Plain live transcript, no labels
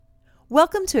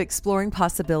Welcome to Exploring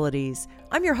Possibilities.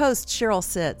 I'm your host, Cheryl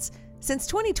Sitz. Since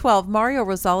 2012, Mario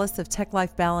Rosales of Tech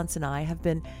Life Balance and I have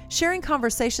been sharing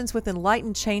conversations with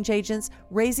enlightened change agents,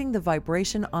 raising the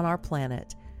vibration on our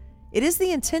planet. It is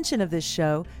the intention of this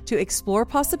show to explore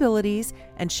possibilities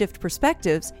and shift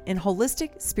perspectives in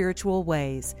holistic, spiritual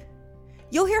ways.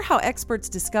 You'll hear how experts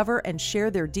discover and share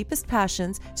their deepest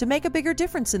passions to make a bigger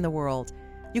difference in the world.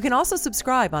 You can also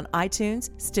subscribe on iTunes,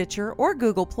 Stitcher, or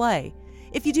Google Play.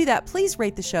 If you do that, please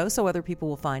rate the show so other people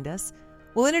will find us.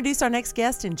 We'll introduce our next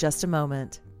guest in just a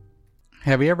moment.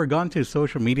 Have you ever gone to a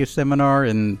social media seminar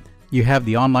and you have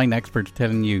the online experts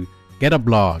telling you, get a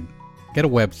blog, get a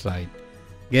website,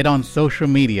 get on social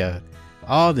media,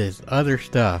 all this other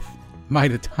stuff? By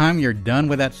the time you're done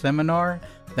with that seminar,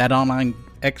 that online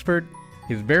expert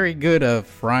is very good at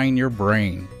frying your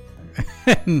brain.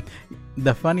 And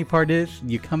the funny part is,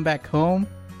 you come back home,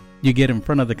 you get in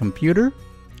front of the computer,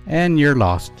 and you're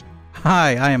lost.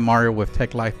 Hi, I am Mario with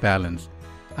Tech Life Balance.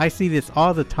 I see this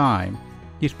all the time.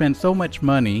 You spend so much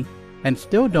money and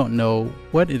still don't know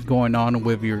what is going on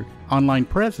with your online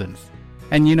presence.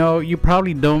 And you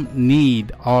probably don't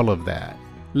need all of that.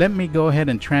 Let me go ahead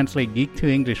and translate Geek to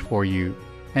English for you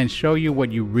and show you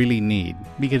what you really need,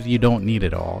 because you don't need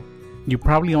it all. You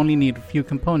probably only need a few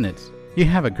components. You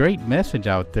have a great message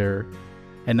out there,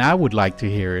 and I would like to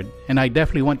hear it, and I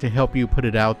definitely want to help you put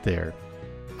it out there.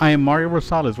 I am Mario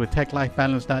Rosales with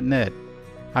TechLifeBalance.net.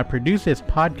 I produce this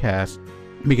podcast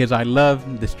because I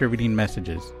love distributing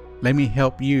messages. Let me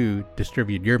help you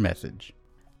distribute your message.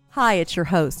 Hi, it's your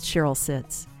host, Cheryl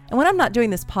Sitz. And when I'm not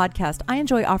doing this podcast, I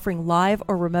enjoy offering live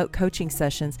or remote coaching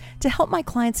sessions to help my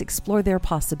clients explore their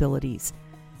possibilities.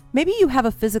 Maybe you have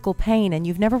a physical pain and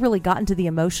you've never really gotten to the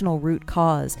emotional root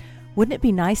cause. Wouldn't it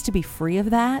be nice to be free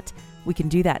of that? We can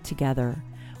do that together.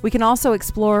 We can also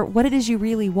explore what it is you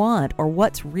really want or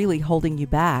what's really holding you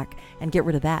back and get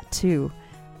rid of that too.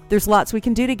 There's lots we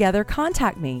can do together.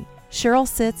 Contact me,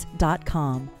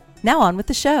 CherylSitz.com. Now on with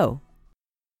the show.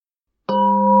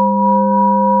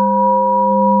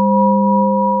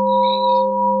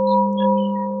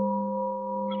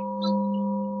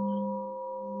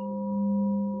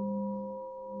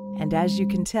 And as you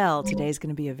can tell, today's going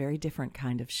to be a very different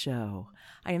kind of show.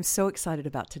 I am so excited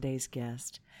about today's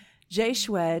guest.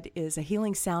 Schwed is a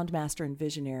healing sound master and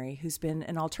visionary who's been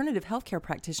an alternative healthcare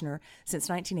practitioner since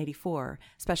 1984,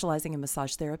 specializing in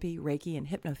massage therapy, Reiki, and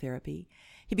hypnotherapy.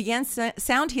 He began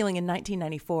sound healing in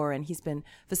 1994, and he's been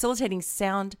facilitating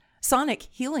sonic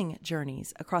healing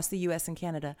journeys across the U.S. and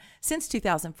Canada since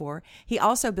 2004. He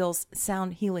also builds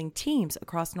sound healing teams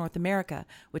across North America,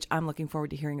 which I'm looking forward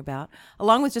to hearing about,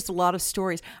 along with just a lot of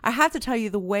stories. I have to tell you,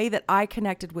 the way that I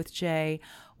connected with Jay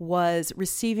was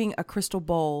receiving a crystal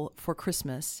bowl for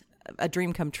Christmas, a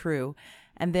dream come true,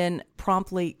 and then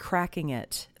promptly cracking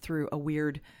it through a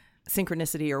weird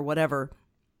synchronicity or whatever.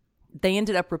 They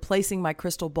ended up replacing my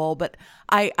crystal bowl, but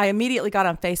I immediately got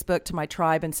on Facebook to my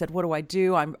tribe and said, what do I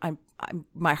do?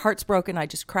 My heart's broken. I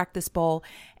just cracked this bowl.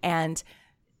 And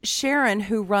Sharon,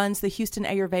 who runs the Houston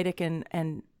Ayurvedic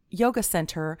and Yoga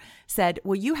Center, said,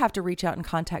 well, you have to reach out and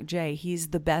contact Jay. He's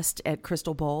the best at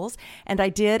crystal bowls. And I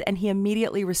did, and he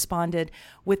immediately responded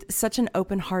with such an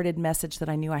open-hearted message that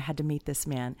I knew I had to meet this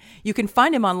man. You can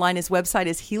find him online. His website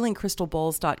is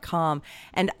healingcrystalbowls.com.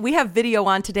 And we have video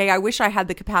on today. I wish I had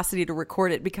the capacity to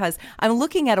record it because I'm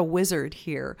looking at a wizard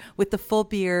here with the full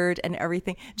beard and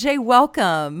everything. Jay,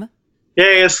 welcome.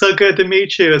 Yay, it's so good to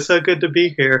meet you. It's so good to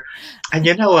be here. And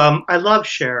I love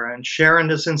Sharon.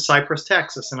 Sharon is in Cypress,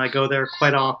 Texas, and I go there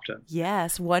quite often.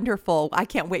 Yes, wonderful. I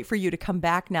can't wait for you to come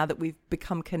back now that we've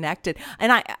become connected.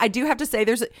 And I do have to say,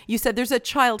 you said there's a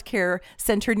child care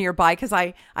center nearby, because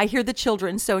I hear the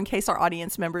children. So in case our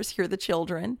audience members hear the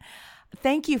children,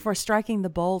 thank you for striking the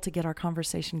bowl to get our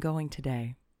conversation going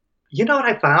today. You know what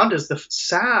I found is the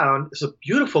sound is a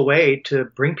beautiful way to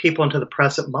bring people into the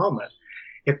present moment.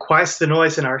 It quiets the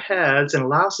noise in our heads and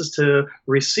allows us to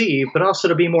receive, but also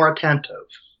to be more attentive.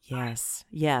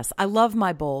 Yes. I love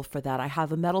my bowl for that. I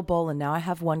have a metal bowl, and now I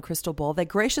have one crystal bowl. They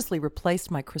graciously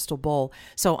replaced my crystal bowl,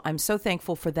 so I'm so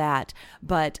thankful for that.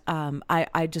 But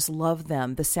I just love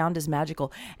them. The sound is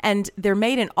magical, and they're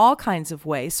made in all kinds of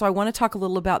ways. So I want to talk a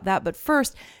little about that. But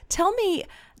first, tell me,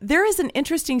 there is an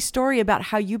interesting story about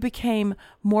how you became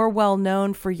more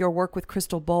well-known for your work with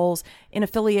crystal bowls in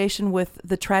affiliation with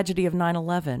the tragedy of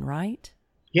 9/11, right?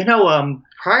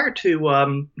 Prior to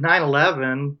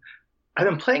 9/11, I've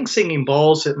been playing singing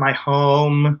bowls at my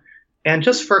home and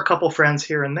just for a couple friends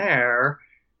here and there.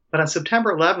 But on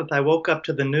September 11th, I woke up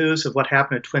to the news of what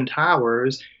happened at Twin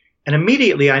Towers. And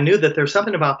immediately I knew that there's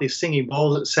something about these singing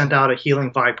bowls that sent out a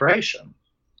healing vibration.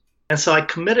 And so I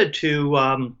committed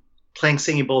to playing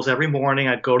singing bowls every morning.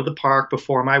 I'd go to the park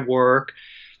before my work,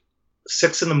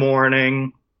 6 in the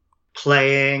morning,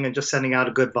 playing and just sending out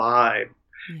a good vibe.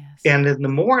 Yes. And in the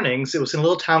mornings, it was in a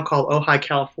little town called Ojai,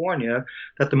 California,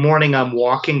 that the morning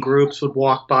walking groups would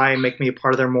walk by and make me a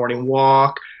part of their morning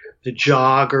walk, the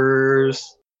joggers.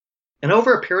 And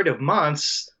over a period of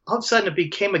months, all of a sudden it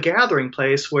became a gathering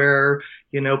place where,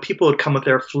 people would come with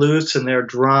their flutes and their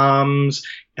drums,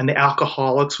 and the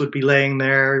alcoholics would be laying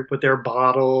there with their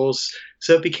bottles.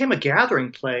 So it became a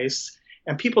gathering place,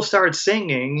 and people started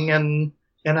singing, and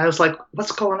I was like,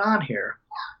 what's going on here?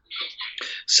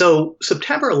 So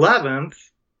September 11th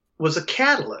was a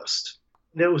catalyst.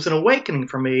 It was an awakening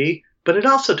for me, but it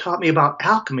also taught me about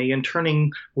alchemy and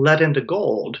turning lead into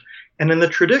gold. And in the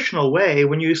traditional way,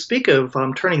 when you speak of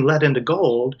turning lead into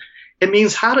gold, it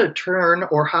means how to turn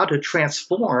or how to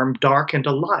transform dark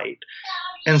into light.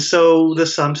 And so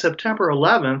this September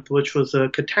 11th, which was a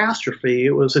catastrophe,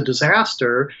 it was a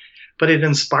disaster, but it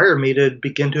inspired me to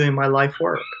begin doing my life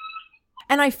work.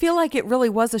 And I feel like it really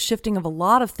was a shifting of a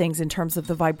lot of things in terms of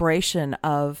the vibration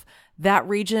of that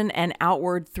region and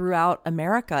outward throughout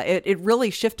America. It really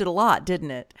shifted a lot,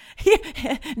 didn't it?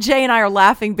 Jay and I are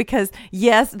laughing because,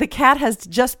 yes, the cat has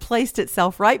just placed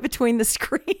itself right between the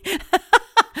screen,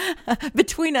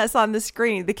 between us on the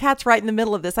screen. The cat's right in the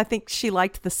middle of this. I think she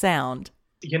liked the sound.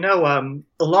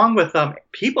 Along with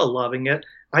people loving it,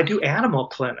 I do animal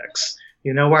clinics.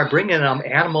 Where I bring in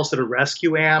animals that are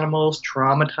rescue animals,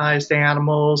 traumatized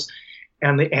animals,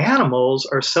 and the animals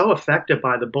are so affected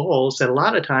by the bowls that a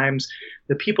lot of times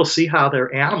the people see how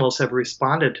their animals have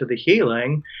responded to the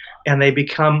healing, and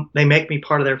they make me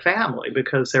part of their family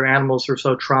because their animals are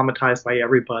so traumatized by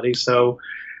everybody. So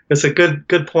it's a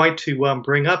good point to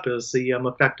bring up is the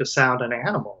effect of sound on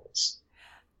animals.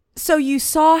 So you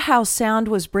saw how sound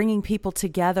was bringing people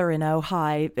together in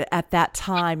Ojai at that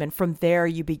time, and from there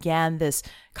you began this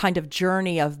kind of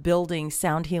journey of building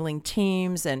sound healing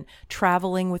teams and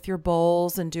traveling with your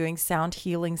bowls and doing sound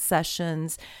healing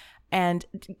sessions. And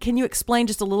can you explain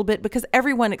just a little bit, because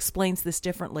everyone explains this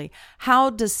differently, how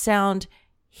does sound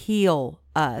heal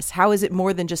us? How is it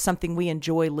more than just something we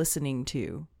enjoy listening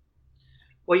to?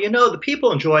 Well, the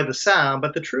people enjoy the sound,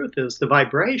 but the truth is the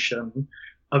vibration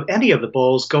of any of the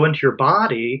bowls go into your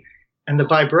body, and the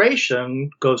vibration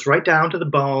goes right down to the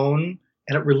bone,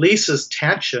 and it releases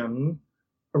tension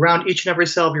around each and every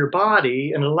cell of your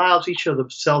body, and allows each of the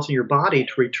cells in your body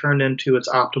to return into its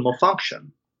optimal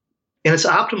function. In its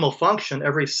optimal function,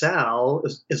 every cell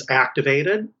is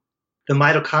activated. The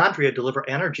mitochondria deliver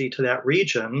energy to that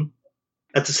region.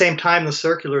 At the same time, the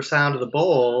circular sound of the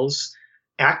bowls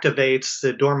activates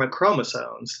the dormant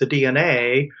chromosomes, the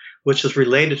DNA, which is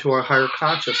related to our higher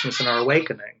consciousness and our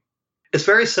awakening. It's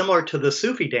very similar to the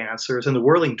Sufi dancers and the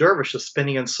whirling dervishes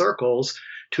spinning in circles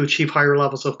to achieve higher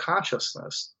levels of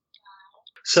consciousness.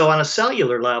 So on a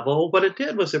cellular level, what it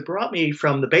did was it brought me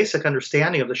from the basic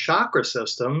understanding of the chakra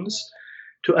systems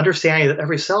to understanding that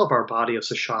every cell of our body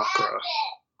is a chakra.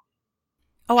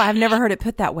 Oh, I've never heard it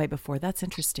put that way before. That's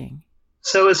interesting.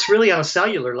 So it's really on a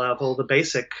cellular level, the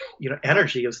basic,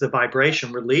 energy is the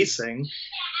vibration releasing.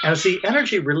 And as the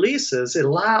energy releases, it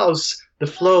allows the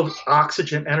flow of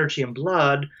oxygen, energy, and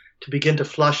blood to begin to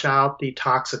flush out the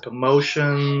toxic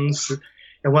emotions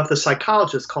and what the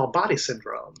psychologists call body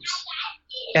syndromes.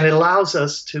 And it allows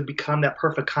us to become that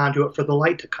perfect conduit for the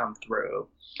light to come through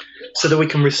so that we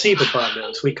can receive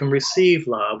abundance, we can receive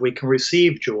love, we can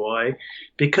receive joy.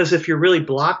 Because if you're really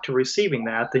blocked to receiving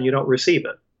that, then you don't receive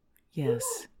it. Yes.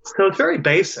 So it's very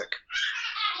basic.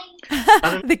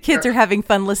 The kids are having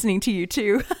fun listening to you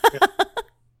too. Yeah.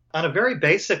 On a very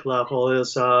basic level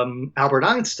is Albert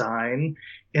Einstein,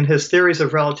 in his theories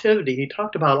of relativity, he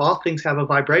talked about all things have a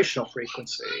vibrational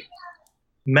frequency.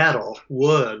 Metal,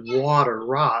 wood, water,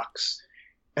 rocks.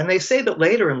 And they say that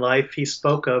later in life he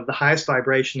spoke of the highest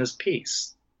vibration as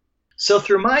peace. So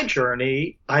through my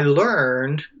journey, I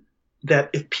learned that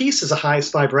if peace is the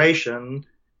highest vibration,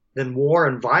 then war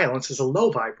and violence is a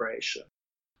low vibration.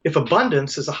 If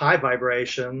abundance is a high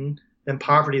vibration, then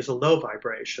poverty is a low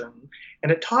vibration.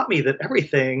 And it taught me that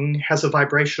everything has a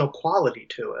vibrational quality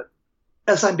to it.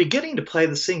 As I'm beginning to play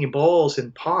the singing bowls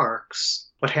in parks,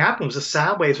 what happened was the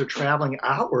sound waves were traveling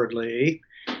outwardly,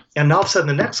 and all of a sudden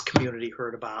the next community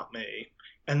heard about me,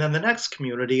 and then the next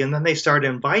community, and then they started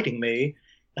inviting me,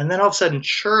 and then all of a sudden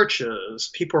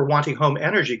churches, people were wanting home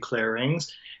energy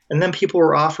clearings, and then people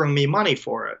were offering me money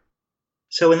for it.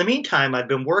 So in the meantime, I'd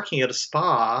been working at a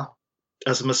spa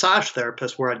as a massage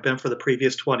therapist where I'd been for the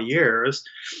previous 20 years.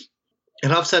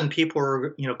 And all of a sudden people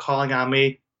were, calling on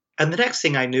me. And the next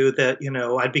thing I knew that,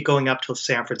 I'd be going up to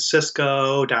San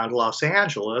Francisco, down to Los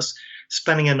Angeles.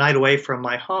 spending a night away from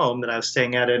my home that I was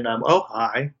staying at in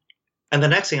Ojai. And the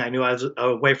next thing I knew, I was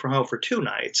away from home for 2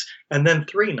 nights, and then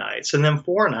 3 nights, and then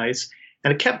 4 nights.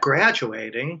 And it kept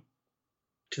graduating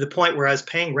to the point where I was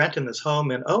paying rent in this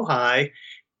home in Ojai,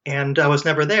 and I was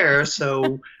never there.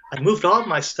 So I moved all of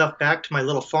my stuff back to my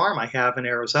little farm I have in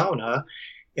Arizona,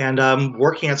 and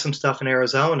working on some stuff in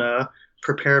Arizona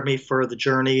prepared me for the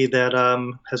journey that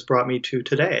has brought me to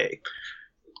today.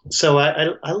 So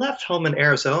I left home in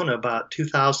Arizona about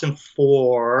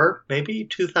 2004, maybe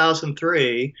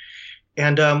 2003.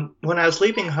 And when I was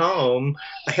leaving home,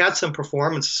 I had some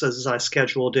performances I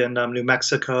scheduled in New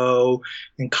Mexico,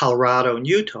 in Colorado, and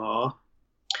Utah,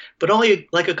 but only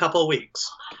like a couple of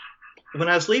weeks. When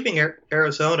I was leaving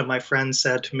Arizona, my friend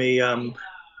said to me,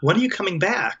 when are you coming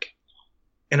back?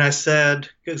 And I said,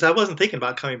 because I wasn't thinking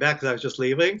about coming back because I was just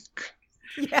leaving.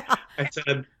 Yeah.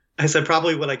 I said,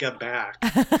 probably when I get back.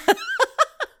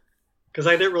 Because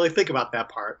I didn't really think about that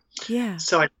part. Yeah.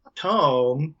 So I left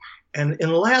home, and in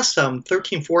the last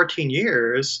 13, 14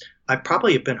 years, I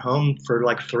probably have been home for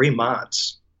like 3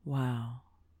 months. Wow.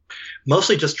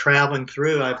 Mostly just traveling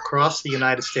through. I've crossed the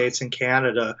United States and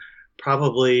Canada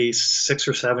probably 6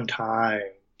 or 7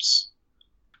 times.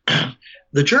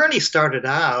 The journey started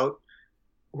out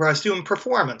where I was doing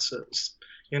performances.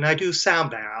 And I do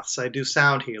sound baths, I do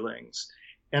sound healings.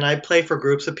 And I play for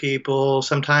groups of people,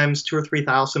 sometimes 2,000 or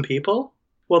 3,000 people.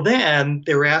 Well, then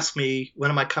they were asking me,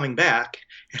 when am I coming back?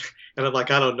 And I'm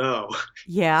like, I don't know.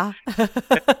 Yeah.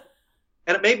 And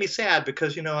it made me sad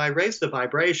because, I raised the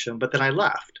vibration, but then I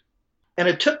left. And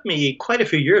it took me quite a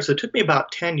few years. It took me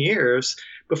about 10 years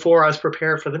before I was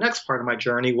prepared for the next part of my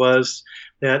journey, was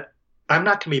that I'm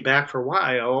not going to be back for a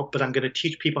while, but I'm going to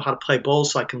teach people how to play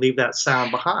bowls so I can leave that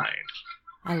sound behind.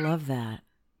 I love that.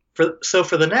 So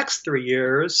for the next 3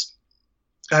 years,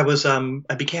 I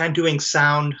began doing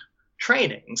sound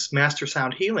trainings, master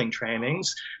sound healing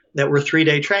trainings that were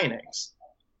 3-day trainings.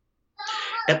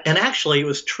 And actually, it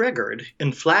was triggered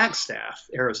in Flagstaff,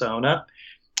 Arizona.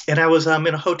 And I was in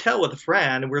a hotel with a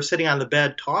friend, and we were sitting on the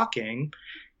bed talking,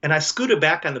 and I scooted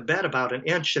back on the bed about an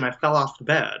inch, and I fell off the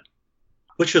bed,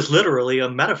 which was literally a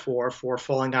metaphor for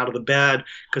falling out of the bed,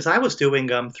 because I was doing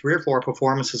 3 or 4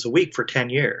 performances a week for 10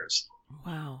 years.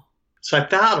 Wow. So I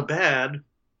fell out of bed.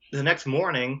 The next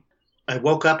morning, I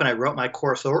woke up and I wrote my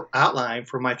course outline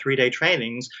for my 3-day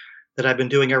trainings that I've been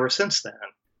doing ever since then.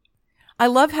 I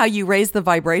love how you raise the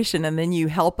vibration and then you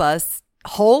help us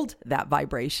hold that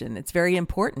vibration. It's very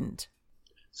important.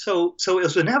 So it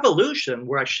was an evolution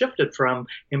where I shifted from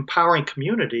empowering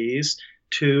communities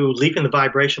to leaving the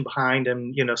vibration behind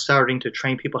and, starting to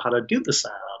train people how to do the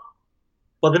sound.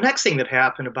 Well, the next thing that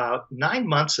happened about 9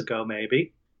 months ago,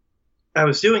 maybe, I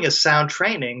was doing a sound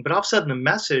training, but all of a sudden a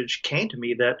message came to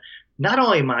me that not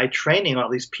only am I training all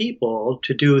these people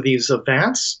to do these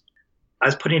events, I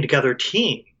was putting together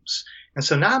teams. And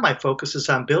so now my focus is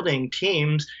on building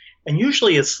teams. And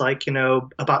usually it's like,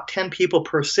 about 10 people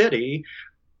per city.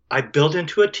 I build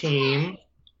into a team,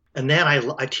 and then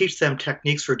I teach them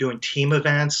techniques for doing team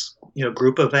events,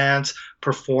 group events,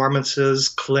 performances,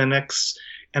 clinics,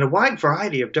 and a wide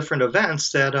variety of different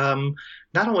events that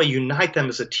not only unite them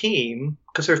as a team,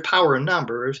 because there's power in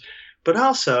numbers, but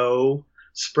also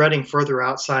spreading further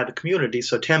outside the community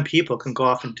so 10 people can go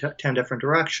off in 10 different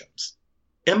directions.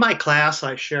 In my class,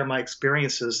 I share my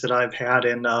experiences that I've had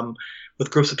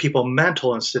with groups of people in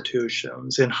mental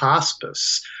institutions, in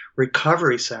hospice,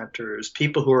 recovery centers,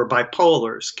 people who are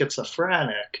bipolar,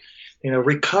 schizophrenic,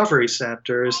 recovery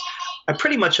centers. I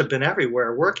pretty much have been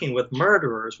everywhere, working with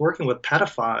murderers, working with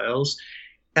pedophiles,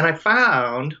 and I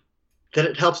found that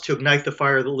it helps to ignite the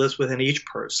fire that lives within each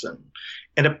person.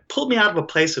 And it pulled me out of a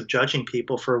place of judging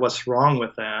people for what's wrong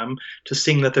with them to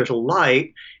seeing that there's a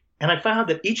light. And I found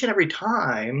that each and every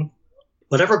time,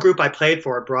 whatever group I played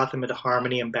for, it brought them into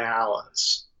harmony and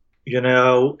balance.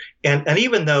 And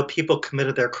even though people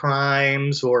committed their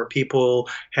crimes or people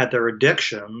had their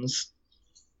addictions,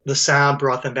 the sound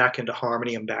brought them back into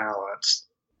harmony and balance.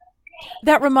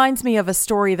 That reminds me of a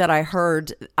story that I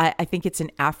heard. I think it's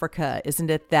in Africa, isn't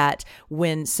it? That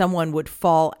when someone would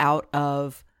fall out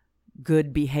of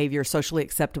good behavior, socially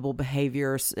acceptable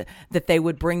behaviors, that they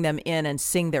would bring them in and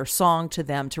sing their song to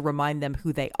them to remind them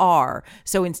who they are.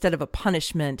 So instead of a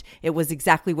punishment, it was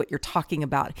exactly what you're talking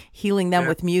about, healing them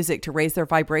with music to raise their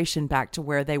vibration back to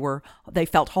where they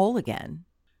felt whole again.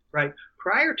 Right.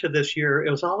 Prior to this year, it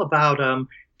was all about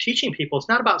teaching people. It's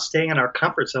not about staying in our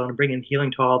comfort zone and bringing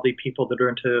healing to all the people that are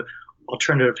into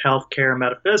alternative healthcare and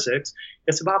metaphysics.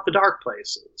 It's about the dark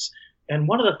places. And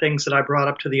one of the things that I brought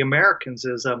up to the Americans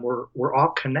is we're all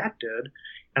connected.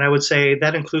 And I would say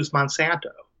that includes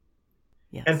Monsanto.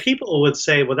 And Yes. people would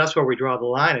say, well, that's where we draw the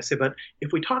line. I say, but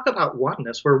if we talk about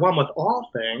oneness, we're one with all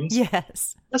things.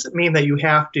 Yes. It doesn't mean that you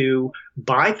have to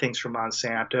buy things from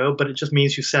Monsanto, but it just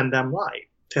means you send them light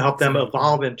to help them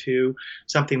evolve into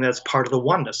something that's part of the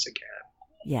oneness again.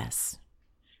 Yes.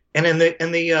 And in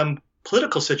the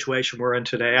political situation we're in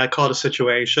today, I call it a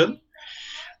situation.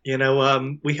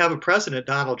 We have a president,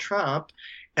 Donald Trump,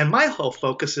 and my whole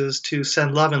focus is to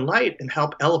send love and light and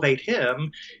help elevate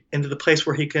him into the place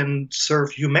where he can serve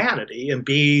humanity and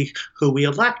be who we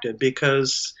elected.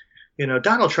 Because,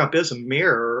 Donald Trump is a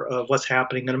mirror of what's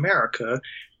happening in America.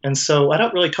 And so I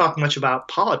don't really talk much about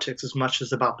politics as much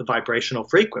as about the vibrational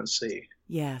frequency.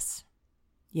 Yes.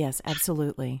 Yes,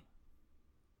 absolutely.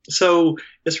 So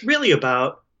it's really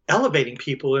about elevating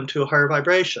people into a higher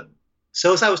vibration.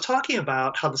 So as I was talking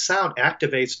about how the sound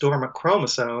activates dormant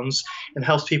chromosomes and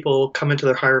helps people come into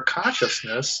their higher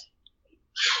consciousness,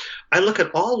 I look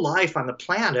at all life on the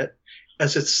planet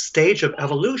as its stage of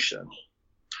evolution.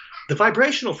 The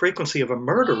vibrational frequency of a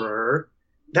murderer,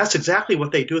 that's exactly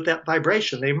what they do with that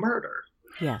vibration. They murder.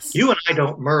 Yes. You and I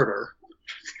don't murder.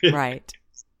 Right.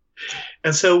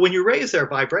 And so when you raise their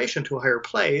vibration to a higher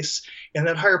place, in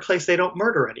that higher place, they don't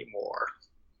murder anymore.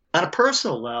 On a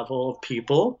personal level of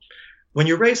people, when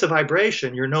you raise the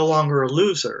vibration, you're no longer a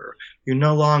loser. You're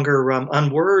no longer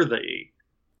unworthy.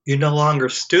 You're no longer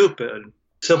stupid.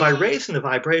 So by raising the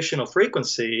vibrational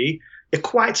frequency, it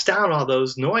quiets down all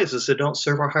those noises that don't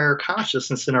serve our higher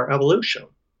consciousness in our evolution.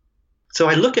 So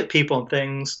I look at people and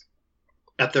things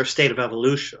at their state of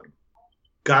evolution.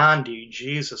 Gandhi,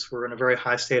 Jesus were in a very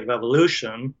high state of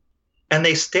evolution, and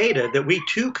they stated that we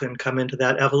too can come into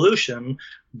that evolution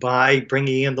by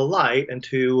bringing in the light and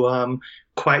to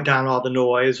quiet down all the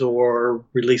noise or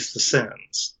release the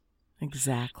sins.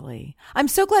 Exactly. I'm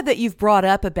so glad that you've brought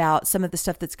up about some of the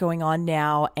stuff that's going on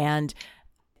now. And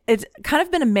it's kind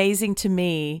of been amazing to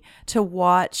me to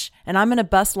watch, and I'm going to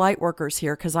bust light workers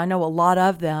here because I know a lot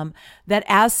of them, that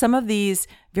as some of these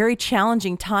very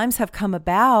challenging times have come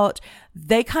about,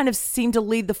 they kind of seem to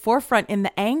lead the forefront in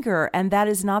the anger, and that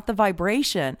is not the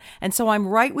vibration. And so I'm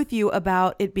right with you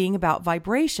about it being about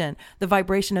vibration, the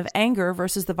vibration of anger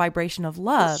versus the vibration of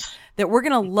love, that we're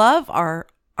going to love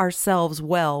ourselves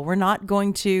well. We're not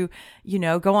going to,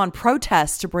 go on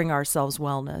protests to bring ourselves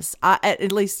wellness.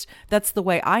 At least that's the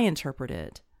way I interpret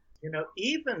it.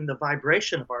 Even the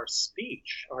vibration of our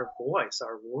speech, our voice,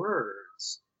 our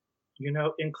words.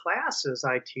 In classes,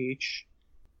 I teach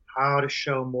how to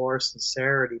show more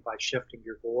sincerity by shifting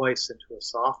your voice into a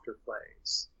softer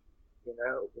place.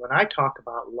 When I talk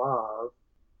about love,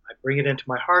 I bring it into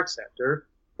my heart center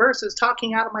versus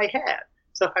talking out of my head.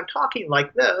 So if I'm talking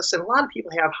like this, and a lot of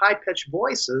people have high-pitched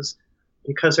voices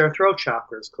because their throat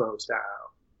chakra is closed down.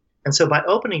 And so by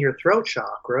opening your throat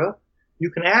chakra, you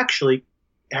can actually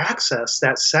access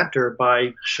that center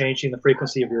by changing the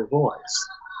frequency of your voice.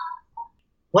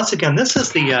 Once again, this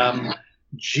is the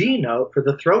G note for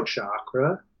the throat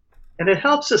chakra, and it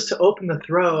helps us to open the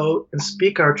throat and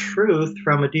speak our truth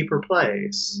from a deeper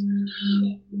place.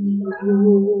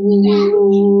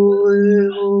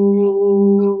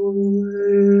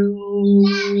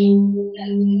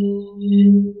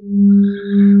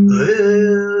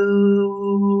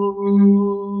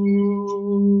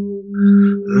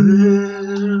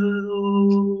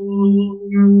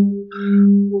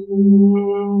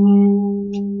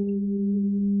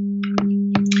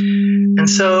 And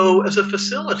so, as a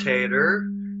facilitator,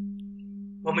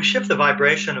 when we shift the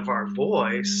vibration of our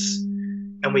voice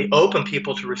and we open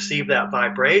people to receive that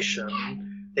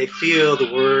vibration, they feel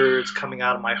the words coming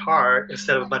out of my heart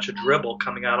instead of a bunch of dribble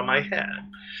coming out of my head.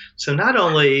 So not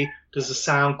only does the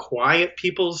sound quiet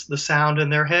the sound in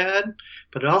their head,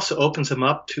 but it also opens them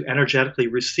up to energetically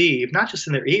receive, not just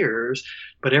in their ears,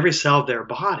 but every cell of their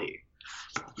body,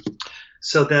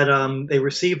 so that they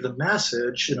receive the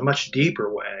message in a much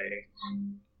deeper way.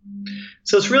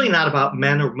 So it's really not about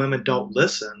men or women don't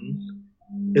listen.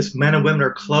 It's men and women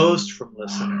are closed from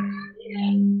listening.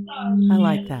 I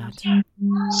like that.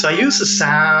 So I use the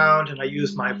sound and I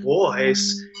use my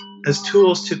voice as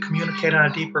tools to communicate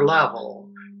on a deeper level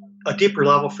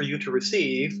for you to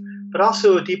receive, but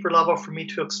also a deeper level for me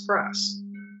to express.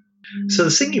 So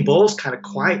the singing bowls kind of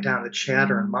quiet down the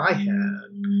chatter in my head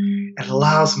and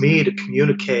allows me to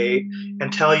communicate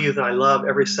and tell you that I love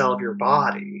every cell of your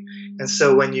body. And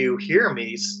so when you hear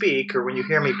me speak or when you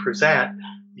hear me present,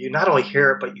 you not only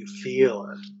hear it, but you feel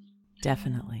it.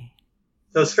 Definitely.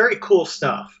 So it's very cool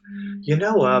stuff.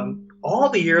 All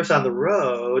the years on the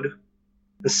road,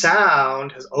 the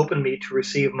sound has opened me to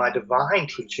receive my divine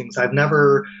teachings. I've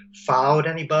never followed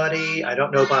anybody. I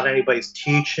don't know about anybody's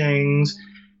teachings.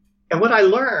 And what I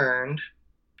learned,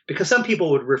 Because some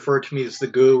people would refer to me as the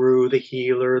guru, the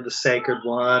healer, the sacred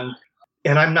one,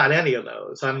 and I'm not any of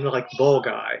those. I'm like the bowl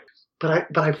guy.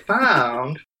 But I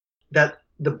found that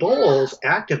the bowls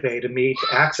activated me to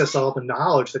access all the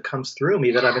knowledge that comes through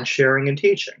me that I've been sharing and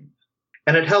teaching.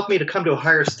 And it helped me to come to a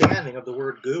higher standing of the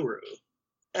word guru.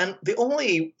 And the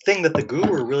only thing that the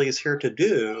guru really is here to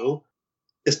do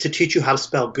is to teach you how to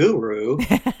spell guru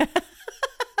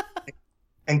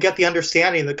and get the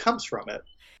understanding that comes from it.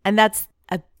 And that's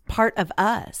a part of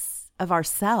us, of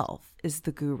ourself, is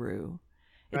the guru.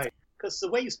 Right. Because the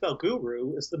way you spell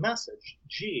guru is the message.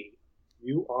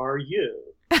 G-U-R-U.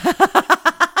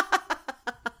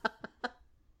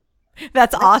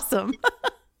 That's awesome.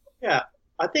 Yeah.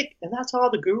 I think, and that's all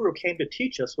the guru came to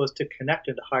teach us, was to connect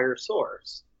into higher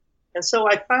source. And so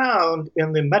I found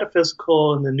in the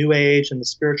metaphysical and the new age and the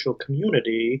spiritual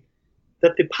community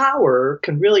that the power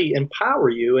can really empower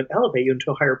you and elevate you into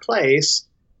a higher place.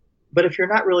 But if you're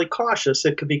not really cautious,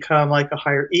 it could become like a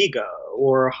higher ego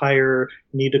or a higher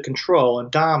need to control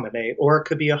and dominate, or it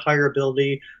could be a higher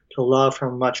ability to love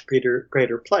from a much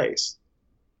greater place.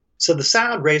 So the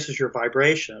sound raises your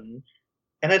vibration,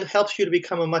 and it helps you to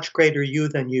become a much greater you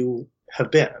than you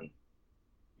have been.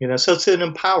 So it's an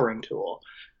empowering tool.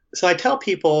 So I tell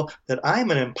people that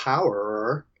I'm an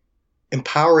empowerer,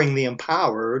 empowering the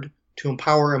empowered to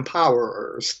empower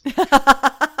empowerers.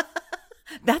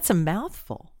 That's a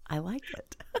mouthful. I like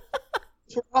it.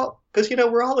 Because,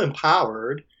 we're all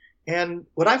empowered. And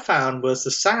what I found was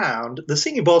the sound, the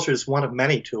singing bowls is one of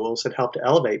many tools that help to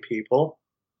elevate people,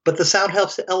 but the sound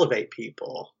helps to elevate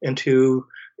people into,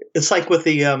 it's like with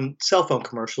the cell phone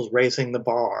commercials, raising the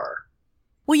bar.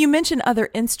 Well, you mentioned other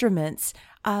instruments,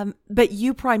 but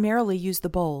you primarily use the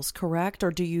bowls, correct?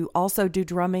 Or do you also do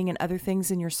drumming and other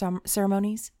things in your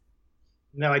ceremonies?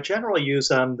 No, I generally use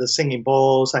the singing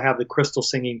bowls. I have the crystal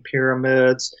singing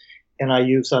pyramids, and I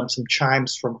use some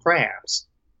chimes from France.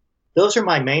 Those are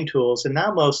my main tools. And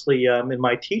now mostly in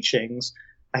my teachings,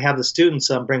 I have the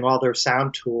students bring all their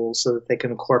sound tools so that they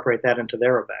can incorporate that into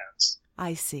their events.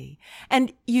 I see.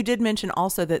 And you did mention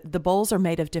also that the bowls are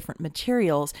made of different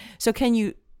materials. So can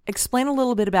you explain a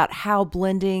little bit about how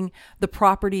blending the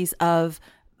properties of,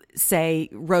 say,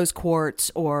 rose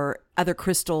quartz or other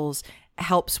crystals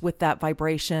helps with that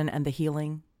vibration and the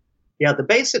healing? Yeah, the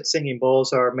basic singing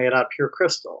bowls are made out of pure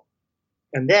crystal.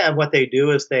 And then what they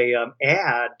do is they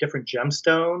add different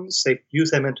gemstones. They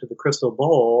fuse them into the crystal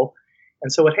bowl.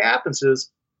 And so what happens is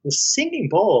the singing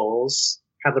bowls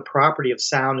have the property of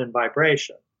sound and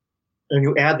vibration. And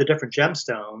you add the different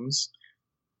gemstones,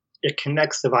 it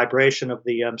connects the vibration of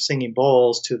the singing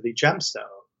bowls to the gemstone.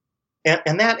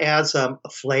 And that adds a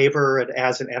flavor, it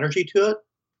adds an energy to it.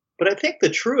 But I think the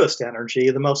truest energy,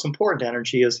 the most important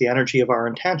energy, is the energy of our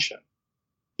intention.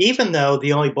 Even though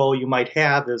the only bowl you might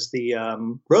have is the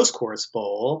rose quartz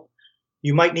bowl,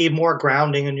 you might need more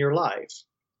grounding in your life.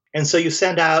 And so you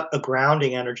send out a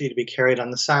grounding energy to be carried on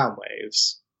the sound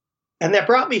waves. And that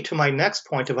brought me to my next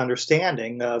point of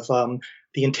understanding of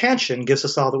the intention gives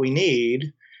us all that we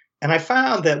need. And I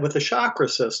found that with the chakra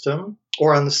system,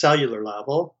 or on the cellular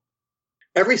level,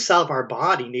 every cell of our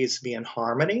body needs to be in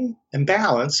harmony and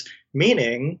balance,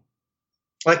 meaning,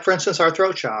 like for instance, our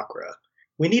throat chakra.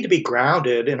 We need to be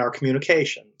grounded in our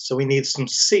communication. So we need some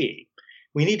C.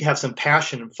 We need to have some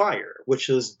passion and fire, which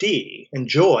is D, and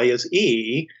joy is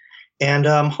E, and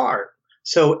heart.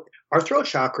 So our throat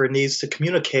chakra needs to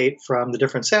communicate from the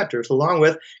different centers, along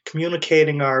with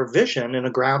communicating our vision in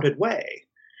a grounded way.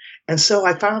 And so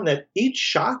I found that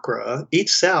each chakra,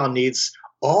 each cell needs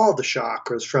all the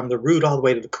chakras from the root all the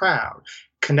way to the crown,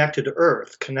 connected to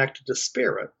earth, connected to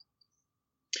spirit.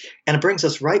 And it brings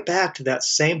us right back to that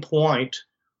same point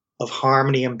of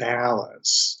harmony and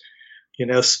balance.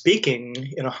 Speaking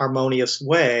in a harmonious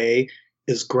way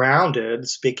is grounded,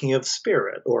 speaking of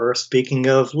spirit, or speaking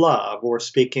of love, or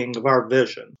speaking of our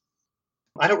vision.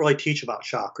 I don't really teach about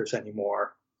chakras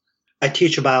anymore. I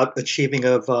teach about achieving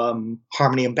of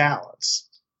harmony and balance.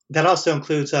 That also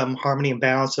includes harmony and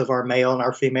balance of our male and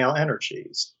our female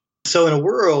energies. So in a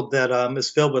world that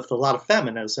is filled with a lot of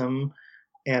feminism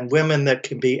and women that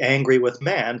can be angry with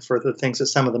men for the things that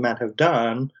some of the men have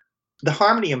done, the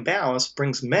harmony and balance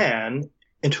brings men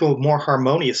into a more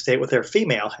harmonious state with their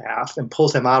female half and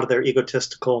pulls them out of their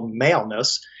egotistical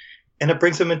maleness, and it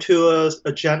brings them into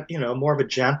a more of a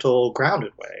gentle,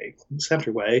 grounded way,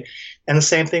 centered way. And the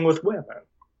same thing with women.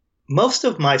 Most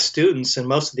of my students and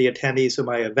most of the attendees of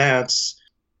my events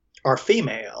are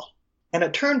female. And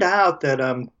it turned out that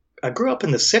I grew up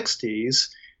in the 60s,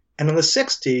 and in the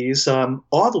 60s,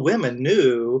 all the women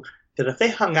knew that if they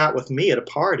hung out with me at a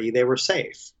party, they were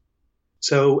safe.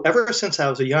 So ever since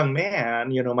I was a young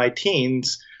man, my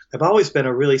teens, I've always been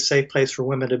a really safe place for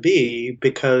women to be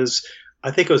because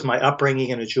I think it was my upbringing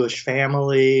in a Jewish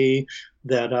family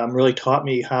that really taught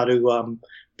me how to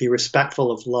be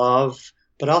respectful of love.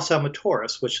 But also, I'm a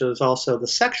Taurus, which is also the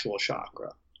sexual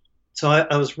chakra. So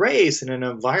I was raised in an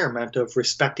environment of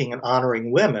respecting and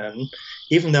honoring women,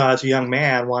 even though I was a young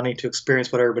man wanting to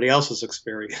experience what everybody else was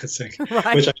experiencing, which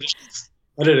Right.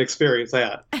 I didn't experience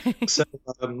that. So,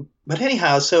 but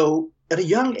anyhow, so at a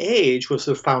young age was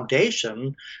the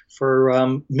foundation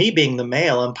for me being the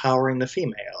male empowering the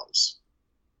females.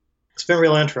 It's been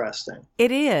real interesting.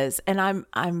 It is. And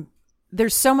I'm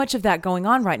there's so much of that going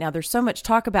on right now. There's so much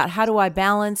talk about how do I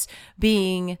balance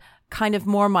being kind of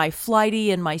more my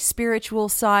flighty and my spiritual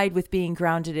side with being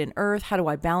grounded in earth. How do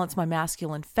I balance my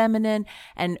masculine, feminine?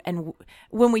 And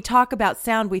when we talk about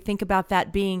sound, we think about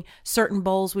that being certain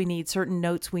bowls we need, certain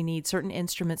notes we need, certain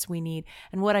instruments we need.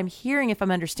 And what I'm hearing, if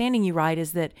I'm understanding you right,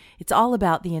 is that it's all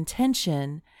about the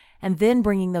intention and then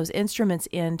bringing those instruments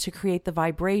in to create the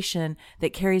vibration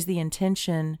that carries the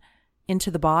intention into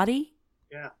the body.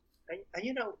 Yeah.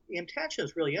 And the intention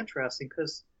is really interesting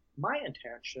because my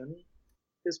intention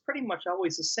is pretty much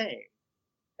always the same.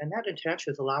 And that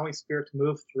intention is allowing spirit to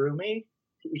move through me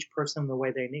to each person the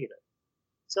way they need it.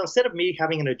 So instead of me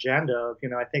having an agenda of,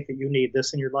 I think that you need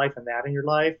this in your life and that in your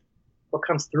life, what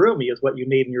comes through me is what you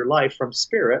need in your life from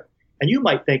spirit. And you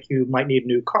might think you might need a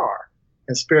new car.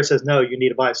 And spirit says, no, you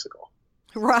need a bicycle.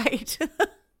 Right.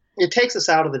 It takes us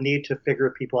out of the need to figure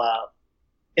people out.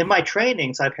 In my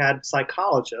trainings, I've had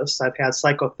psychologists, I've had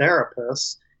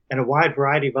psychotherapists, and a wide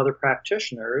variety of other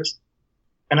practitioners.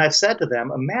 And I've said to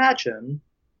them, imagine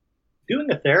doing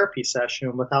a therapy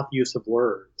session without the use of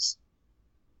words.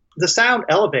 The sound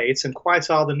elevates and quiets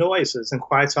all the noises and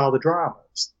quiets all the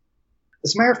dramas.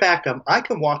 As a matter of fact, I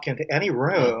can walk into any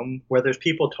room where there's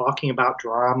people talking about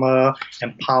drama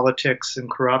and politics and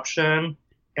corruption,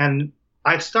 and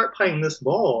I start playing this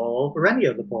bowl or any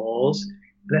of the bowls,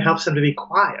 and it helps them to be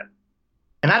quiet.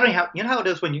 And I don't know how it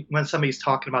is when somebody's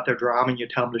talking about their drama and you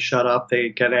tell them to shut up, they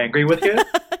get angry with you.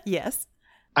 Yes.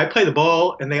 I play the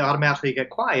bowl and they automatically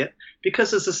get quiet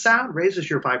because as the sound raises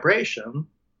your vibration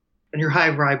and your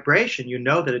high vibration, you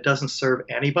know that it doesn't serve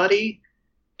anybody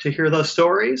to hear those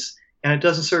stories and it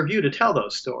doesn't serve you to tell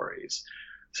those stories.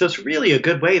 So it's really a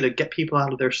good way to get people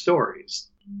out of their stories.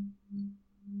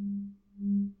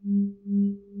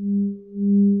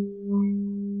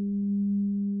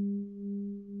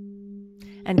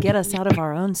 And get us out of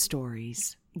our own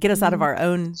stories, get us out of our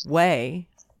own way,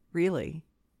 really.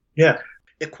 Yeah.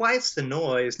 It quiets the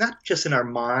noise, not just in our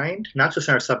mind, not just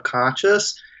in our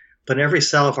subconscious, but in every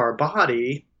cell of our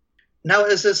body. Now,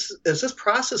 as this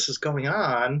process is going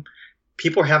on,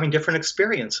 people are having different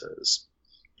experiences.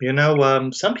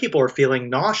 Some people are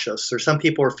feeling nauseous, or some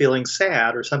people are feeling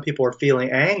sad, or some people are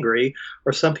feeling angry,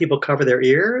 or some people cover their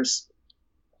ears.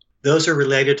 Those are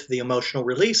related to the emotional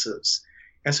releases.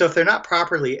 And so if they're not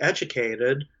properly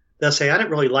educated, they'll say, I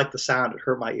didn't really like the sound, it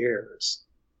hurt my ears.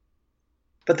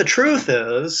 But the truth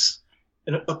is,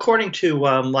 according to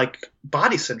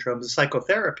body syndromes and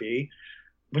psychotherapy,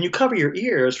 when you cover your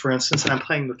ears, for instance, and I'm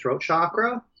playing the throat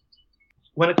chakra,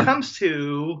 when it comes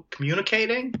to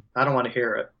communicating, I don't want to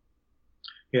hear it,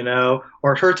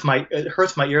 or it hurts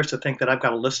my ears to think that I've got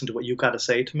to listen to what you've got to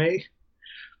say to me.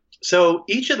 So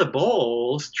each of the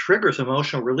bowls triggers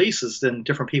emotional releases in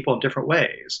different people in different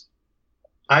ways.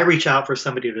 I reach out for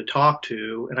somebody to talk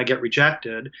to and I get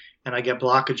rejected and I get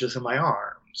blockages in my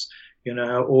arms,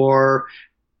 or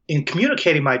in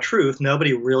communicating my truth,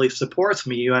 nobody really supports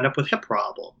me. You end up with hip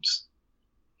problems.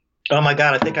 Oh my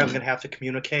God, I think I'm going to have to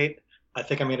communicate. I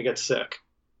think I'm going to get sick.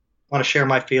 I want to share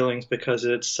my feelings because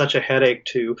it's such a headache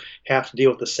to have to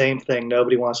deal with the same thing.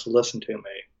 Nobody wants to listen to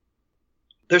me.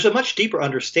 There's a much deeper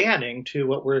understanding to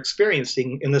what we're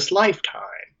experiencing in this lifetime.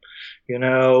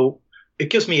 It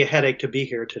gives me a headache to be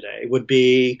here today would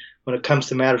be when it comes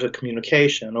to matters of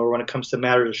communication or when it comes to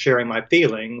matters of sharing my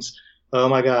feelings. Oh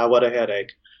my God, what a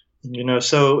headache.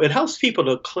 So it helps people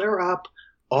to clear up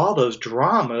all those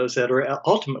dramas that are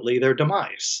ultimately their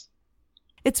demise.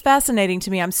 It's fascinating to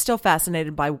me. I'm still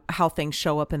fascinated by how things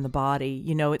show up in the body.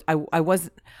 I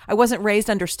wasn't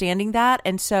raised understanding that.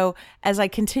 And so as I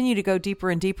continue to go deeper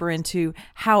and deeper into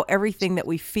how everything that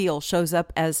we feel shows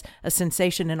up as a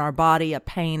sensation in our body, a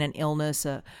pain, an illness,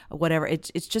 a whatever,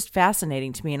 it's just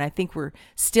fascinating to me. And I think we're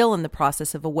still in the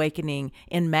process of awakening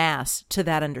en masse to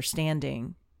that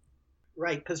understanding.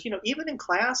 Right. Because, even in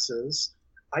classes,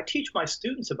 I teach my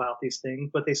students about these things,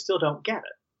 but they still don't get it.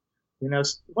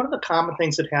 One of the common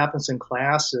things that happens in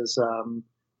class is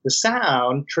the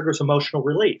sound triggers emotional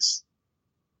release.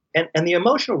 And the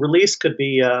emotional release could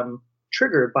be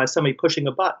triggered by somebody pushing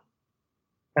a button.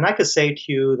 And I could say to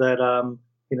you that,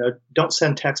 don't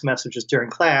send text messages during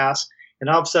class. And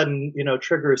all of a sudden,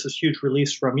 triggers this huge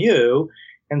release from you.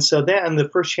 And so then the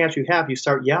first chance you have, you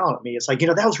start yelling at me. It's like,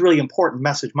 that was a really important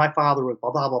message. My father was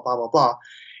blah, blah, blah, blah, blah, blah.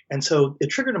 And so it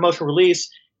triggered an emotional release.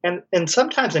 And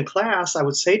sometimes in class, I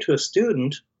would say to a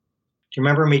student, do you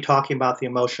remember me talking about the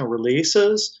emotional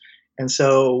releases? And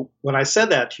so when I said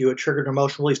that to you, it triggered an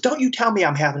emotional release. Don't you tell me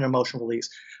I'm having an emotional release.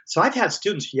 So I've had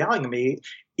students yelling at me,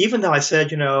 even though I said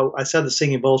the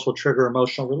singing bowls will trigger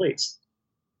emotional release.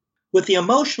 With the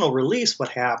emotional release, what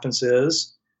happens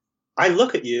is I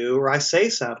look at you or I say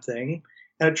something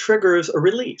and it triggers a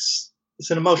release.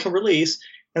 It's an emotional release.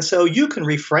 And so you can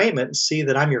reframe it and see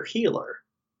that I'm your healer.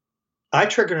 I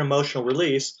triggered an emotional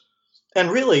release. And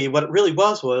really, what it really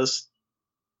was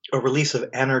a release of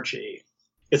energy.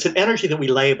 It's an energy that we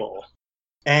label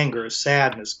anger,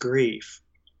 sadness, grief.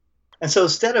 And so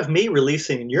instead of me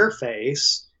releasing in your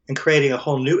face and creating a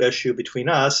whole new issue between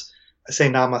us, I say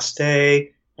namaste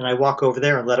and I walk over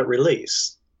there and let it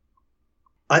release.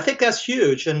 I think that's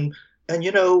huge. And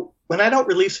when I don't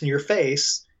release in your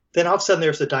face, then all of a sudden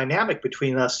there's a dynamic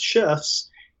between us shifts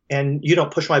and you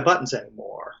don't push my buttons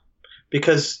anymore.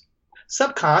 Because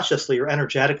subconsciously or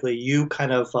energetically, you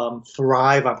kind of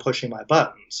thrive on pushing my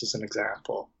buttons, as an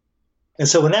example. And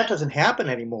so when that doesn't happen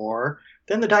anymore,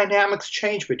 then the dynamics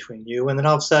change between you. And then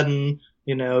all of a sudden,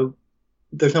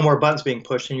 there's no more buttons being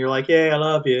pushed and you're like, yay, I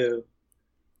love you.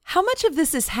 How much of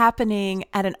this is happening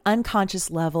at an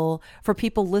unconscious level for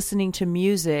people listening to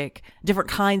music, different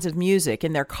kinds of music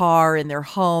in their car, in their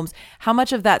homes? How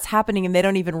much of that's happening and they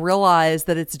don't even realize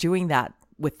that it's doing that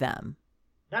with them?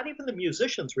 Not even the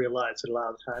musicians realize it a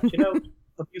lot of times.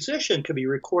 A musician could be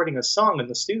recording a song in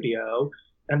the studio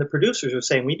and the producers are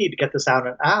saying, we need to get this out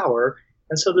in an hour.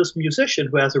 And so this musician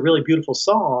who has a really beautiful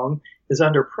song is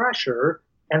under pressure,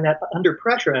 and that under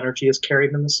pressure energy is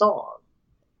carried in the song.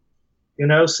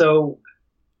 So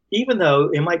even though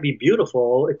it might be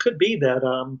beautiful, it could be that,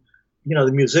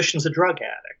 the musician's a drug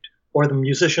addict or the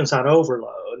musician's on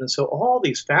overload. And so all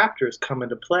these factors come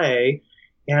into play.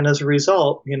 And as a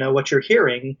result, what you're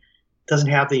hearing doesn't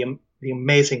have the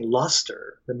amazing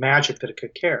luster, the magic that it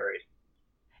could carry.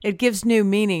 It gives new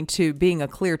meaning to being a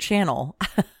clear channel.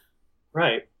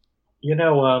 Right.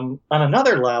 On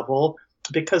another level,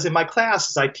 because in my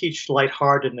classes, I teach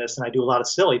lightheartedness and I do a lot of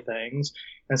silly things.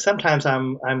 And sometimes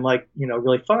I'm like,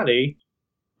 really funny.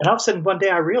 And all of a sudden one day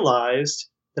I realized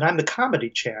that I'm the comedy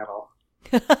channel.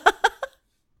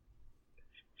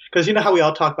 Because you know how we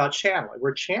all talk about channeling.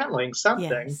 We're channeling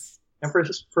something. Yes. And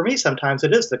for me, sometimes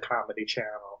it is the comedy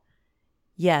channel.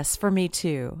 Yes, for me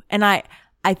too. And I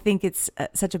think it's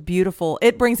such a beautiful,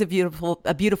 it brings a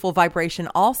beautiful vibration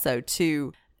also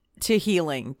to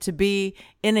healing, to be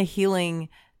in a healing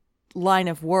line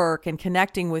of work and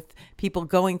connecting with people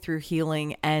going through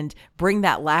healing and bring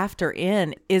that laughter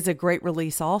in is a great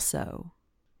release also.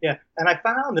 Yeah. And I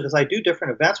found that as I do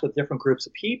different events with different groups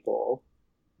of people,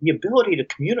 the ability to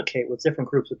communicate with different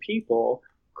groups of people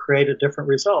create a different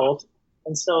result.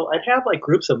 And so I'd have like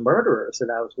groups of murderers that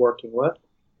I was working with.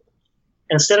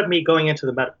 And instead of me going into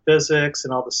the metaphysics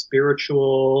and all the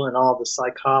spiritual and all the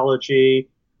psychology,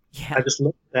 I just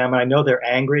look at them and I know they're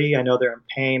angry. I know they're in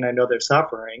pain. I know they're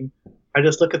suffering. I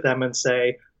just look at them and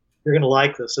say, you're going to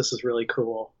like this. This is really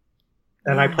cool.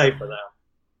 And I play for them.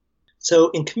 So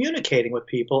in communicating with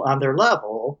people on their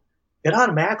level, it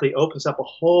automatically opens up a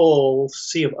whole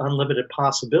sea of unlimited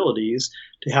possibilities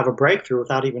to have a breakthrough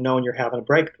without even knowing you're having a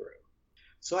breakthrough.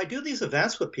 So I do these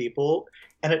events with people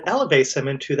and it elevates them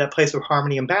into that place of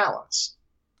harmony and balance.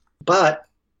 But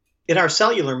in our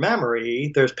cellular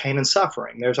memory, there's pain and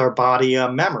suffering. There's our body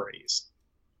memories.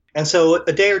 And so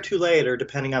a day or two later,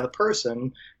 depending on the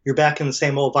person, you're back in the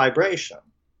same old vibration.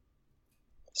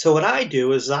 So what I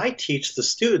do is I teach the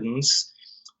students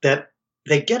that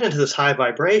they get into this high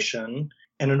vibration,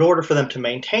 and in order for them to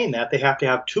maintain that, they have to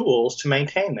have tools to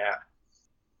maintain that.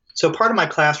 So part of my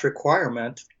class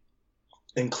requirement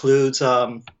includes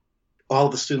all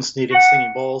the students needing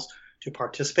singing bowls to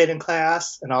participate in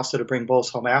class and also to bring bowls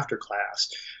home after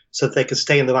class so that they can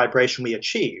stay in the vibration we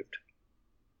achieved.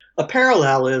 A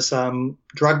parallel is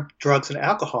drugs and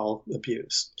alcohol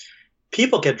abuse.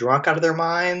 People get drunk out of their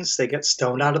minds. They get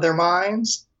stoned out of their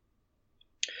minds.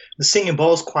 The singing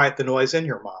bowls quiet the noise in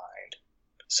your mind.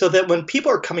 So that when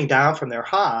people are coming down from their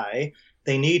high,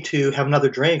 they need to have another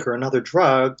drink or another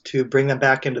drug to bring them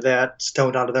back into that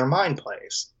stoned out of their mind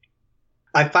place.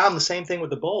 I found the same thing with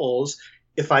the bowls.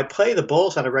 If I play the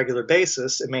bowls on a regular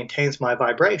basis, it maintains my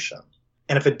vibration.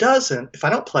 And if it doesn't, if I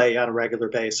don't play on a regular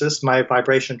basis, my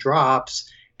vibration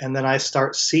drops and then I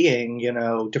start seeing,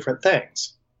 different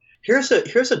things. Here's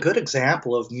a good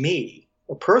example of me,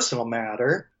 a personal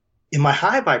matter. In my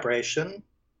high vibration,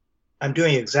 I'm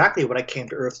doing exactly what I came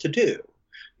to Earth to do.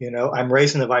 I'm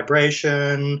raising the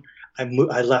vibration. I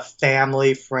left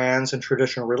family, friends, and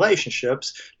traditional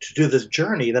relationships to do this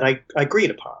journey that I agreed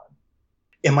upon.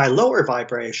 In my lower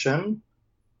vibration,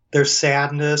 there's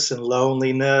sadness and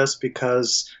loneliness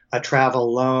because I travel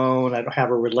alone. I don't have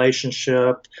a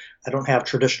relationship. I don't have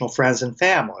traditional friends and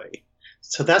family.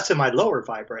 So that's in my lower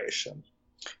vibration,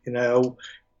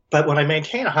 But when I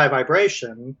maintain a high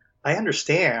vibration, I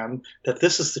understand that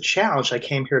this is the challenge I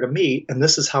came here to meet, and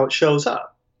this is how it shows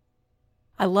up.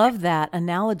 I love that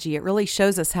analogy. It really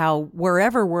shows us how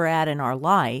wherever we're at in our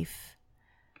life,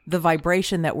 the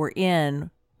vibration that we're in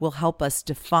will help us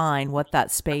define what that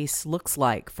space looks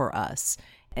like for us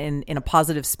in a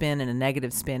positive spin and a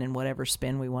negative spin and whatever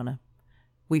spin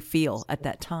we feel at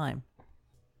that time.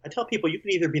 I tell people you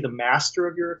can either be the master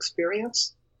of your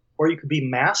experience or you could be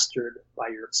mastered by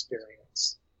your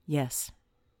experience. Yes.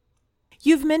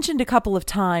 You've mentioned a couple of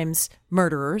times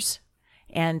murderers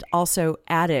and also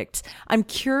addicts. I'm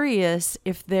curious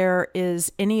if there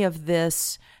is any of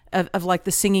this, of like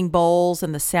the singing bowls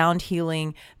and the sound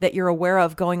healing that you're aware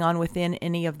of going on within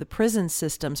any of the prison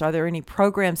systems. Are there any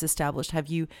programs established? Have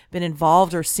you been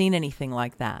involved or seen anything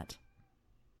like that?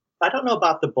 I don't know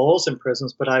about the bowls in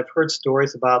prisons, but I've heard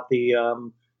stories about the,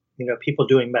 people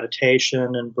doing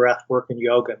meditation and breath work and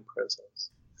yoga in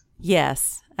prisons.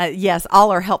 Yes. Yes,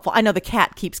 all are helpful. I know the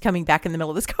cat keeps coming back in the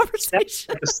middle of this conversation. That's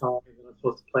like a song that I'm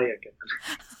supposed to play again.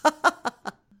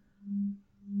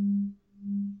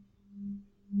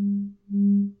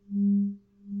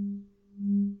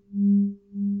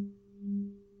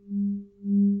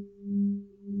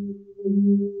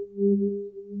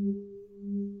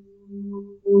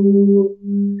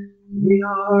 We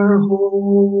are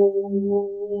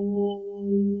whole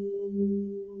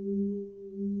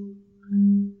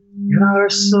in our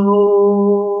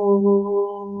soul.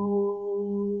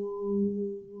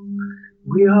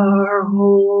 We are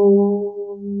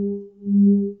whole.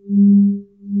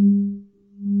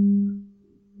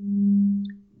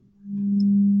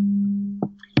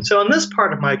 So in this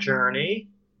part of my journey,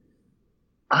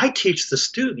 I teach the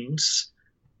students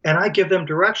and I give them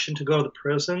direction to go to the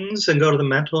prisons and go to the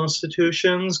mental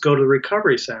institutions, go to the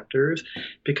recovery centers,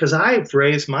 because I've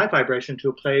raised my vibration to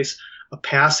a place of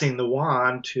passing the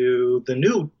wand to the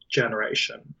new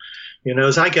generation.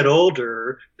 As I get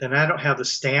older, then I don't have the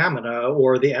stamina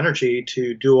or the energy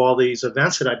to do all these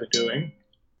events that I've been doing.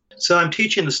 So I'm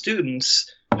teaching the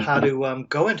students how to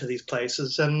go into these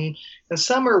places, and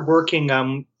some are working,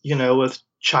 with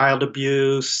child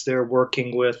abuse. They're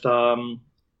working with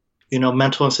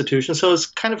mental institutions. So it's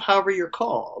kind of however you're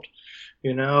called,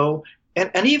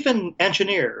 and even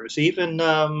engineers, even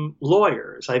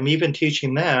lawyers. I'm even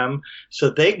teaching them so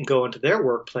they can go into their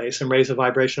workplace and raise the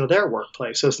vibration of their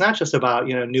workplace. So it's not just about,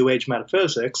 New Age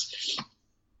metaphysics.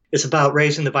 It's about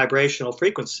raising the vibrational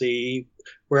frequency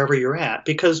wherever you're at,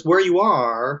 because where you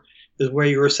are is where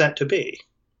you were sent to be.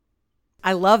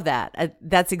 I love that.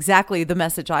 That's exactly the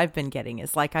message I've been getting.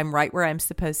 It's like I'm right where I'm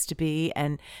supposed to be.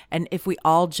 And if we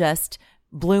all just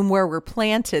bloom where we're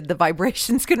planted, the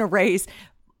vibration's going to raise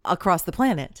across the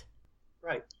planet.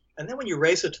 Right. And then when you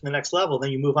raise it to the next level,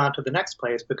 then you move on to the next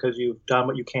place because you've done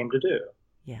what you came to do.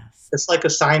 Yes. It's like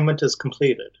assignment is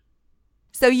completed.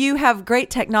 So you have great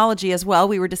technology as well.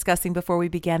 We were discussing before we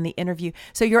began the interview.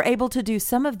 So you're able to do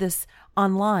some of this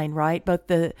online, right? Both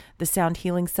the sound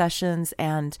healing sessions,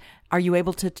 and are you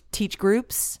able to teach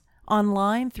groups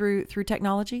online through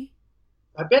technology?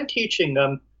 I've been teaching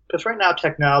because right now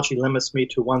technology limits me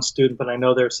to one student, but I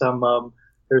know there's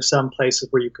some places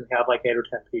where you can have like 8 or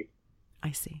 10 people.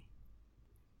 I see.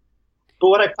 But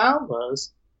what I found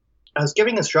was I was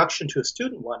giving instruction to a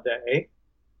student one day.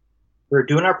 We were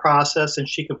doing our process, and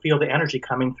she could feel the energy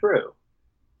coming through.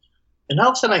 And all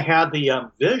of a sudden, I had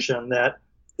the vision that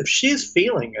if she's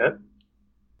feeling it,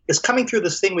 it's coming through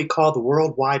this thing we call the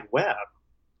World Wide Web.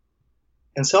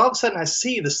 And so all of a sudden, I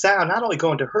see the sound not only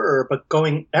going to her, but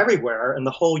going everywhere in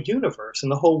the whole universe, in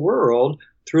the whole world,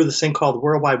 through this thing called the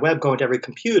World Wide Web, going to every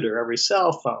computer, every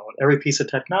cell phone, every piece of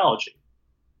technology.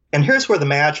 And here's where the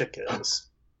magic is.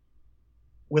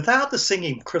 Without the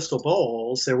singing crystal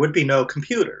bowls, there would be no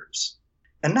computers.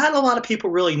 And not a lot of people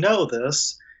really know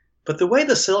this, but the way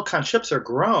the silicon chips are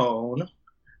grown,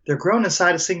 they're grown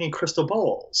inside of singing crystal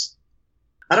bowls.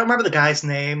 I don't remember the guy's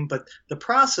name, but the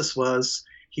process was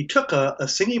he took a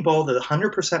singing bowl that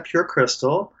 100% pure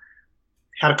crystal,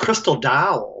 had a crystal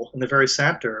dowel in the very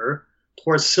center,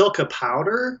 poured silica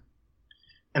powder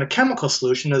and a chemical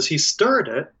solution. As he stirred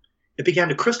it, it began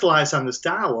to crystallize on this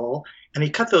dowel, and he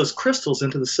cut those crystals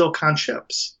into the silicon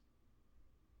chips.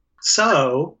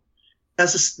 So,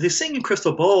 as the singing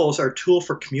crystal bowls are a tool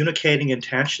for communicating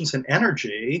intentions and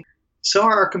energy, so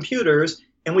are our computers.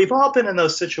 And we've all been in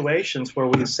those situations where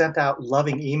we sent out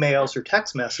loving emails or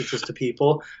text messages to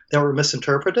people that were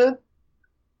misinterpreted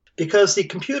because the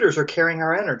computers are carrying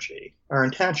our energy, our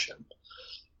intention.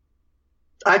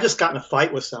 I just got in a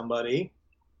fight with somebody,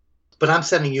 but I'm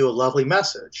sending you a lovely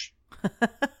message.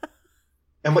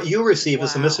 And what you receive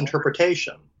is a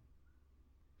misinterpretation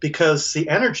because the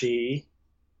energy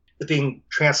is being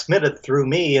transmitted through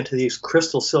me into these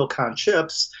crystal silicon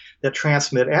chips that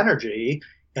transmit energy,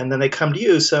 and then they come to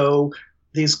you. So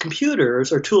these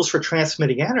computers are tools for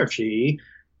transmitting energy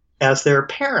as their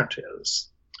parent is.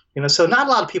 So not a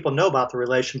lot of people know about the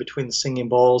relation between the singing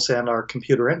bowls and our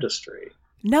computer industry.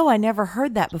 No, I never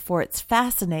heard that before. It's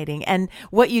fascinating. And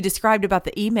what you described about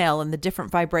the email and the different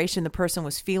vibration the person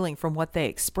was feeling from what they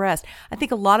expressed, I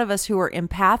think a lot of us who are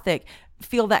empathic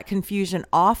feel that confusion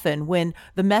often when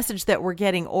the message that we're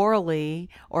getting orally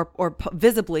or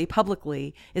visibly,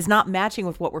 publicly, is not matching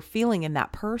with what we're feeling in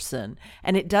that person.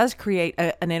 And it does create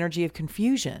an energy of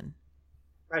confusion.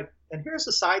 Right. And here's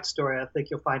a side story I think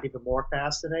you'll find even more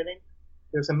fascinating.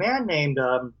 There's a man named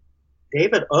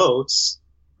David Oates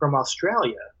from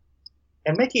Australia.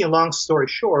 And making a long story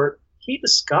short, he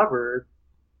discovered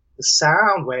the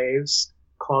sound waves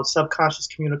called subconscious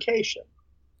communication.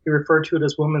 He referred to it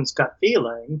as woman's gut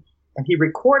feeling, and he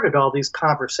recorded all these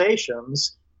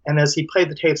conversations, and as he played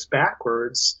the tapes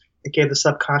backwards, it gave the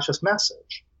subconscious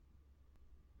message.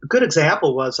 A good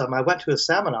example was I went to a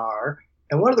seminar,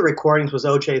 and one of the recordings was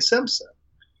O.J. Simpson.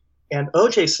 And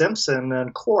O.J. Simpson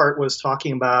in court was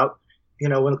talking about,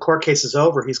 when the court case is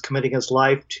over, he's committing his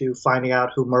life to finding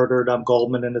out who murdered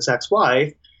Goldman and his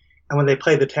ex-wife. And when they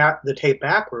played the tape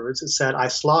backwards, it said, "I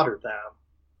slaughtered them."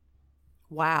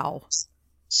 Wow.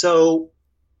 So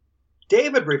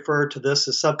David referred to this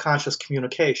as subconscious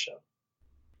communication.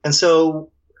 And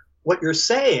so what you're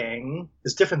saying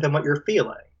is different than what you're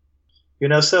feeling.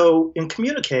 So in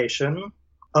communication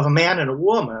of a man and a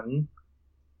woman,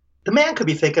 the man could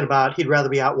be thinking about he'd rather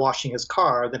be out washing his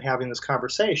car than having this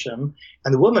conversation,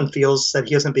 and the woman feels that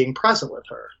he isn't being present with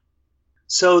her.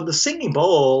 So the singing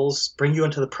bowls bring you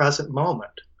into the present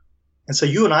moment. And so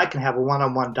you and I can have a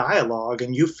one-on-one dialogue,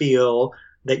 and you feel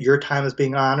that your time is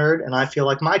being honored, and I feel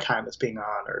like my time is being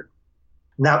honored.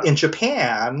 Now, in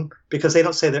Japan, because they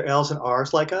don't say their L's and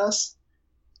R's like us,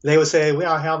 they would say, "We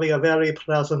are having a very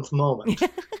pleasant moment."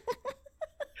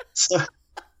 So,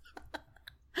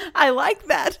 I like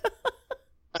that.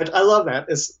 I love that.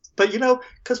 But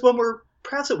because when we're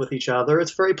present with each other,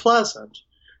 it's very pleasant.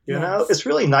 Yes. It's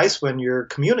really nice when you're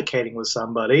communicating with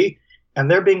somebody and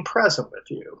they're being present with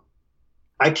you.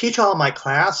 I teach all my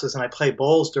classes and I play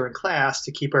bowls during class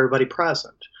to keep everybody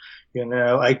present.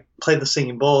 I play the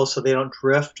singing bowls so they don't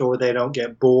drift or they don't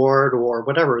get bored or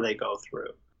whatever they go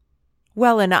through.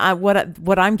 Well, and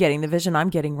what I'm getting, the vision I'm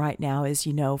getting right now is,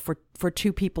 for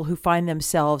two people who find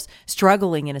themselves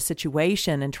struggling in a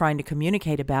situation and trying to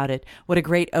communicate about it, what a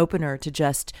great opener to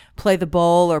just play the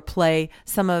bowl or play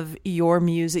some of your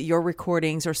music, your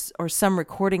recordings, or some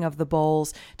recording of the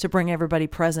bowls to bring everybody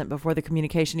present before the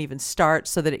communication even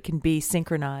starts so that it can be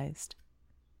synchronized.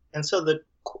 And so the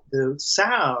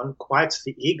sound quiets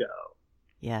the ego.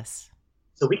 Yes.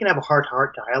 So we can have a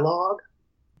heart-to-heart dialogue.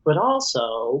 But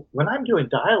also, when I'm doing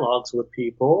dialogues with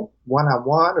people,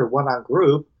 one-on-one or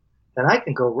one-on-group, then I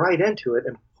can go right into it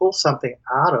and pull something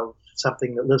out of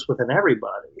something that lives within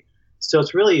everybody. So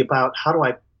it's really about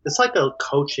it's like a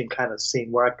coaching kind of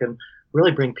scene where I can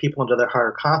really bring people into their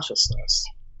higher consciousness.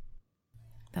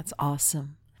 That's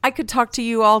awesome. I could talk to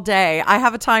you all day. I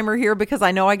have a timer here because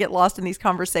I know I get lost in these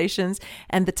conversations,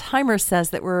 and the timer says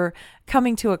that we're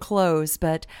coming to a close,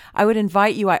 but I would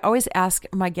invite you. I always ask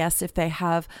my guests if they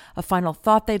have a final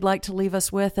thought they'd like to leave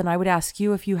us with, and I would ask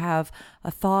you if you have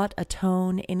a thought, a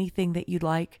tone, anything that you'd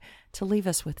like to leave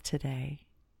us with today.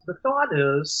 The thought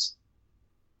is,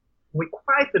 when we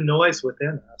quiet the noise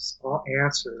within us, all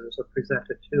answers are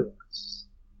presented to us.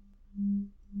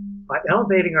 By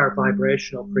elevating our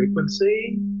vibrational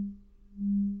frequency,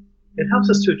 it helps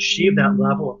us to achieve that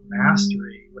level of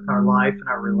mastery with our life and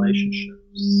our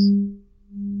relationships.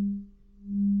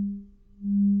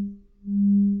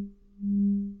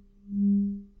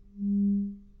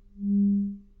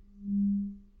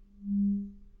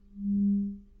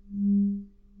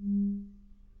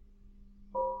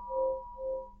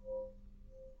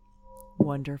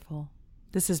 Wonderful.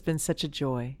 This has been such a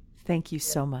joy. Thank you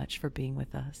so much for being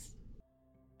with us.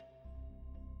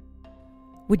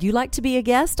 Would you like to be a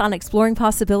guest on Exploring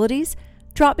Possibilities?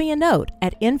 drop me a note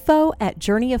at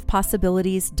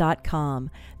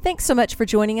info@journeyofpossibilities.com. Thanks so much for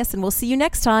joining us, and we'll see you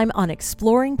next time on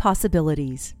Exploring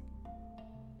Possibilities.